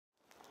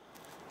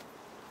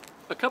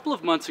A couple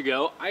of months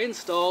ago, I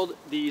installed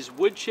these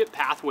wood chip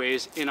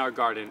pathways in our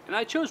garden, and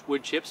I chose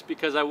wood chips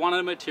because I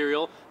wanted a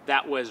material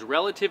that was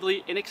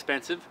relatively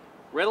inexpensive,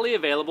 readily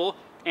available,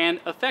 and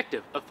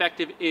effective.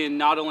 Effective in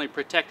not only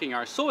protecting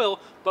our soil,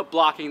 but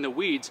blocking the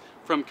weeds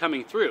from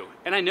coming through.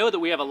 And I know that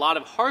we have a lot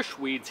of harsh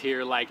weeds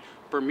here like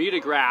Bermuda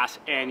grass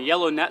and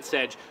yellow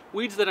nutsedge,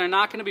 weeds that are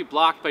not going to be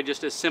blocked by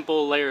just a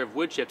simple layer of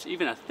wood chips,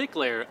 even a thick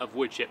layer of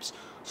wood chips.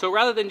 So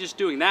rather than just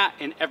doing that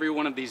in every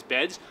one of these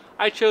beds,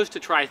 I chose to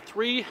try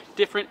 3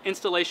 different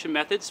installation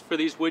methods for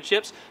these wood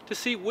chips to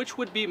see which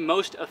would be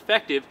most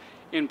effective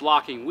in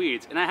blocking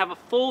weeds. And I have a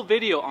full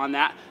video on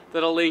that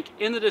that'll link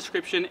in the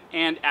description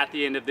and at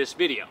the end of this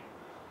video.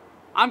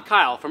 I'm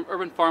Kyle from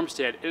Urban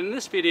Farmstead, and in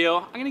this video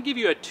I'm going to give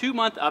you a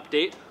 2-month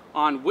update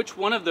on which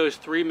one of those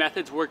 3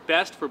 methods work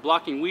best for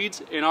blocking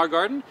weeds in our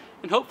garden,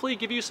 and hopefully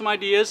give you some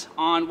ideas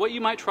on what you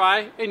might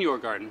try in your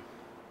garden.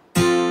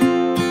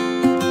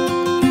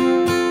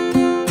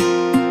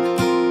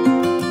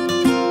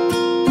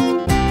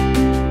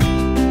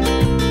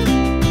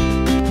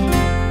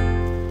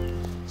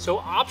 So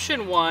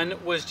option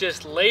 1 was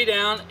just lay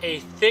down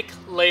a thick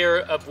layer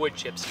of wood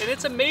chips. And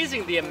it's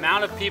amazing the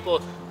amount of people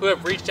who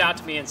have reached out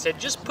to me and said,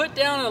 just put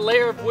down a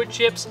layer of wood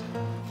chips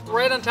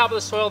right on top of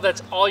the soil.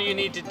 That's all you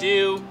need to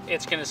do.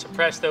 It's gonna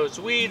suppress those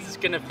weeds, it's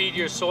gonna feed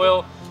your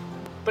soil.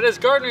 But as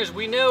gardeners,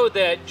 we know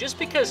that just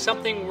because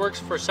something works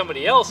for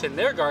somebody else in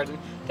their garden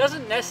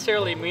doesn't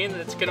necessarily mean that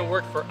it's gonna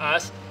work for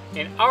us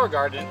in our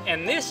garden.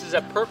 And this is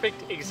a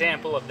perfect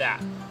example of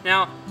that.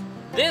 Now,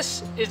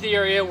 this is the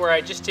area where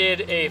I just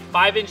did a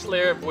 5-inch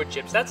layer of wood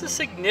chips. That's a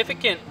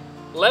significant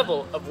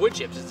level of wood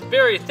chips. It's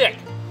very thick,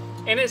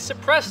 and it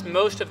suppressed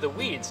most of the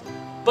weeds.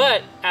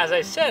 But as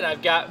I said,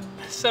 I've got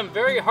some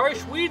very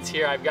harsh weeds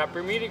here. I've got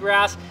Bermuda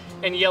grass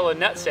and yellow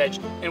nutsedge,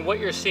 and what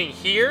you're seeing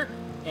here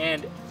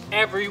and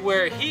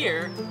everywhere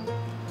here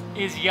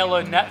is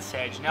yellow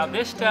nutsedge. Now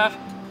this stuff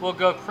will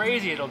go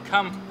crazy. It'll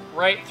come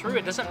right through.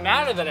 It doesn't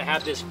matter that I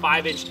have this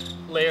 5-inch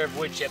layer of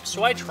wood chips.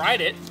 So I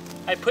tried it.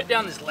 I put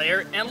down this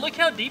layer, and look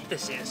how deep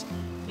this is.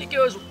 It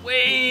goes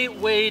way,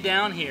 way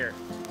down here.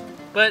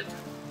 But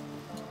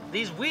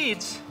these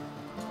weeds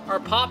are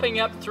popping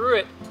up through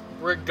it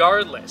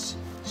regardless.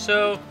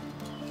 So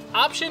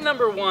option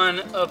number 1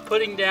 of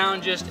putting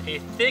down just a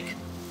thick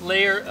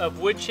layer of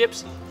wood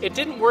chips, it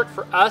didn't work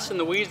for us and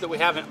the weeds that we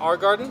have in our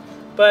garden,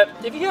 but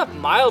if you have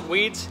mild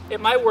weeds,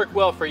 it might work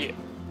well for you.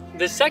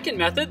 The second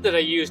method that I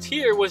used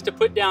here was to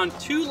put down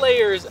 2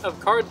 layers of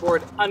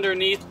cardboard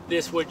underneath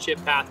this wood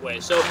chip pathway.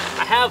 So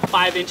I have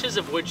 5 inches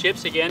of wood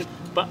chips again,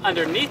 but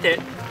underneath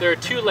it, there are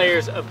 2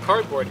 layers of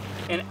cardboard.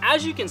 And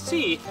as you can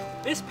see,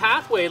 this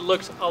pathway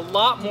looks a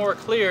lot more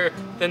clear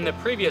than the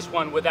previous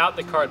one without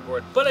the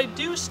cardboard. But I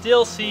do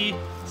still see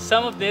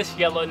some of this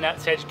yellow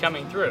nutsedge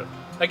coming through.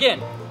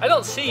 Again, I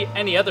don't see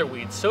any other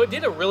weeds, so it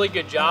did a really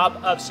good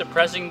job of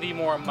suppressing the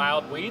more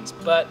mild weeds,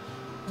 but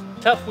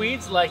tough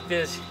weeds like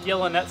this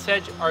yellow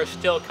nutsedge are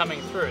still coming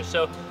through.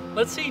 So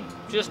let's see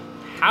just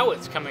how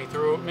it's coming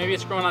through. Maybe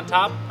it's growing on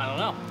top, I don't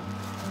know.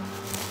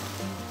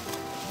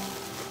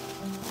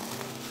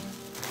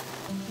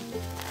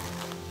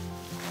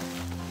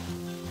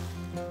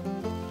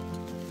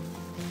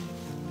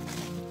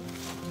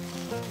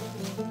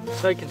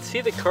 So I can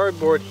see the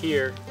cardboard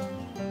here.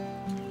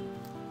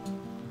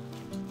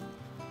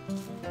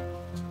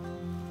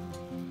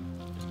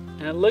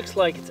 And it looks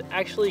like it's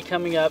actually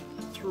coming up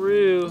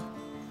through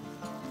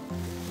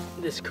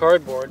this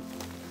cardboard.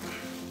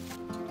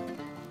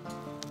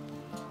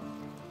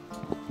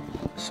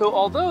 So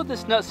although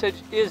this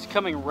nutsedge is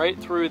coming right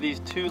through these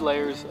 2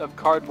 layers of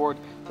cardboard,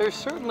 there's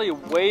certainly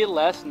way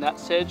less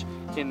nutsedge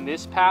in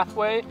this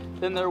pathway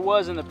than there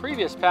was in the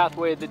previous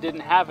pathway that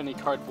didn't have any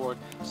cardboard.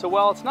 So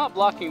while it's not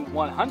blocking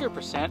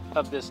 100%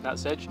 of this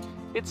nutsedge,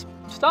 it's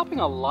stopping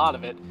a lot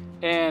of it.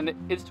 And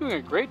it's doing a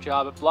great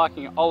job at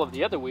blocking all of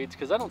the other weeds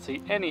because I don't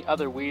see any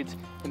other weeds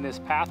in this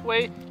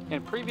pathway,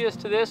 and previous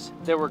to this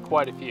there were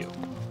quite a few.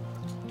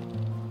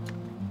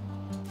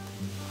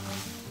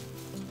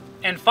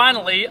 And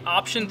finally,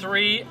 option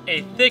 3,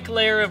 a thick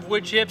layer of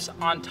wood chips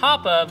on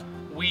top of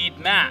weed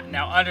mat.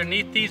 Now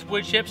underneath these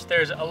wood chips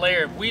there's a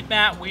layer of weed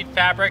mat, weed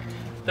fabric,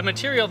 the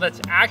material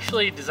that's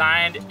actually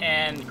designed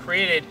and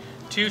created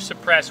to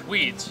suppress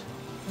weeds.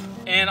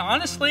 And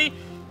honestly,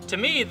 to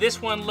me, this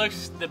one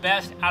looks the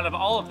best out of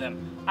all of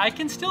them. I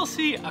can still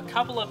see a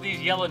couple of these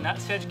yellow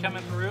nutsedge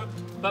coming through,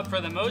 but for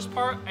the most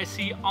part, I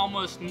see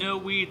almost no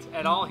weeds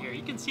at all here.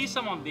 You can see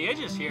some on the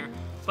edges here,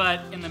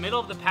 but in the middle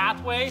of the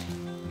pathway,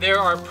 there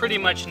are pretty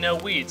much no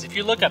weeds. If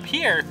you look up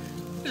here,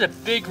 there's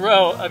a big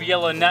row of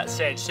yellow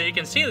nutsedge, so you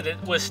can see that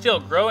it was still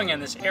growing in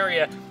this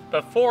area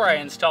before I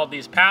installed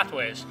these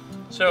pathways.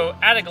 So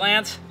at a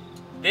glance,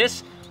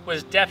 this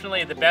was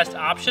definitely the best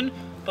option,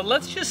 but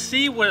let's just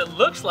see what it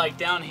looks like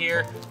down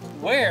here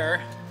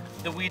where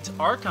the weeds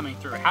are coming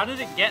through. How did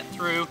it get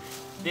through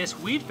this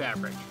weed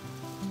fabric?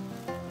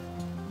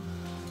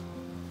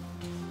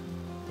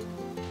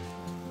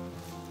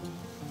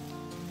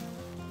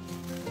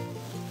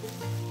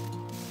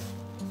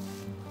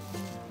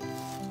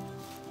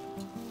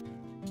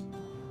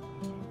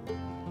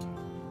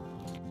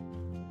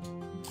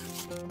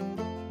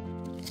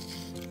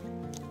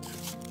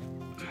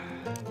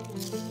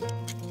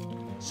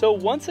 So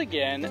once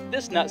again,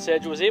 this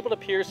nutsedge was able to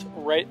pierce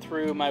right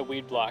through my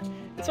weed block.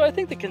 And so I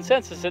think the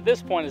consensus at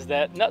this point is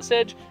that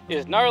nutsedge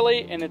is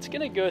gnarly and it's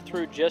gonna go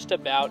through just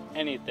about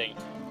anything.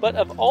 But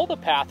of all the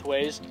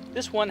pathways,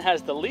 this one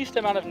has the least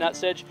amount of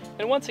nutsedge,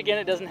 and once again,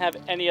 it doesn't have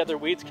any other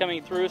weeds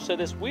coming through, so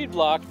this weed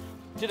block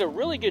did a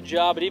really good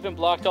job. It even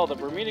blocked all the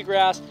Bermuda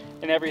grass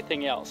and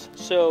everything else.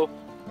 So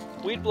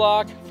weed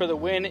block for the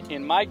win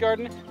in my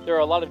garden. There are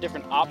a lot of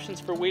different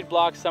options for weed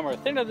blocks. Some are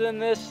thinner than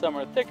this, some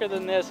are thicker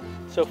than this.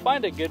 So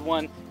find a good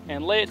one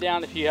and lay it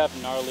down if you have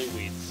gnarly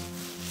weeds.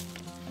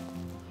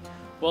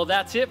 Well,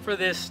 that's it for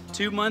this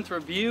 2-month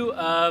review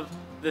of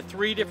the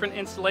 3 different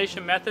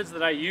installation methods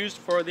that I used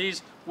for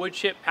these wood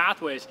chip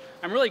pathways.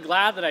 I'm really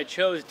glad that I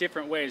chose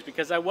different ways,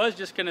 because I was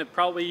just gonna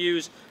probably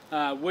use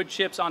wood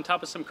chips on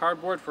top of some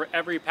cardboard for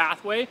every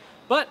pathway,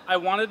 but I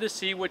wanted to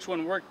see which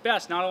one worked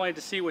best, not only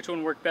to see which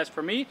one worked best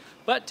for me,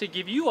 but to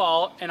give you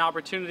all an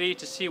opportunity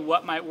to see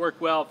what might work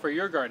well for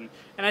your garden.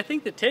 And I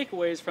think the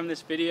takeaways from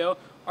this video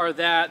are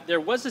that there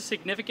was a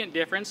significant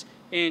difference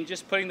in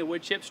just putting the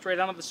wood chips straight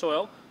onto the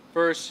soil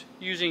versus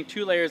using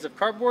 2 layers of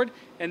cardboard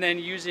and then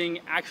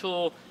using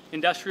actual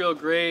industrial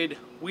grade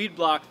weed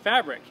block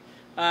fabric.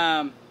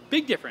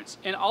 Big difference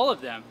in all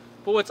of them.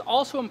 But what's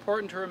also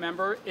important to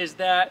remember is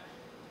that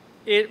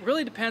it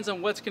really depends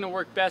on what's going to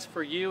work best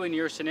for you in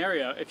your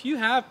scenario. If you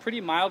have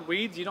pretty mild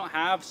weeds, you don't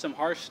have some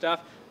harsh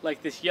stuff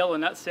like this yellow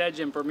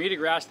nutsedge and Bermuda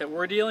grass that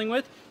we're dealing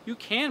with, you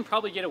can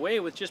probably get away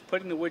with just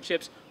putting the wood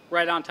chips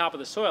right on top of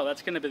the soil.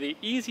 That's going to be the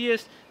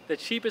easiest, the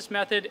cheapest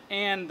method,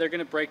 and they're going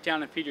to break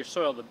down and feed your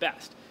soil the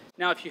best.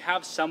 Now, if you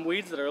have some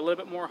weeds that are a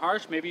little bit more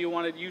harsh, maybe you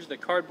want to use the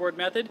cardboard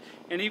method.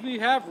 And if you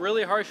have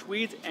really harsh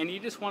weeds and you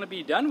just want to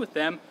be done with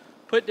them,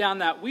 put down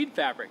that weed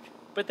fabric.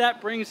 But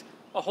that brings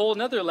a whole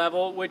nother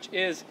level, which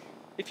is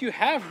if you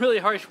have really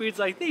harsh weeds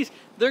like these,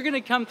 they're going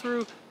to come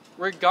through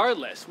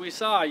regardless. We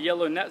saw a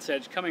yellow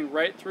nutsedge coming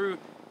right through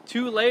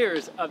 2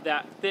 layers of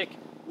that thick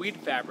weed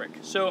fabric.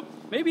 So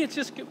maybe it's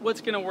just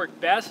what's going to work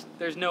best.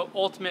 There's no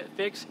ultimate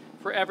fix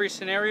for every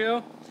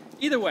scenario.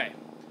 Either way,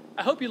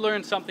 I hope you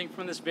learned something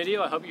from this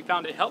video. I hope you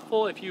found it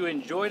helpful. If you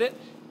enjoyed it,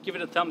 give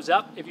it a thumbs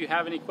up. If you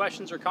have any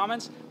questions or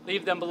comments,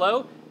 leave them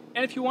below.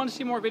 And if you want to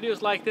see more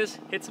videos like this,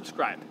 hit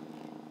subscribe.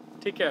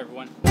 Take care,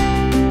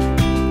 everyone.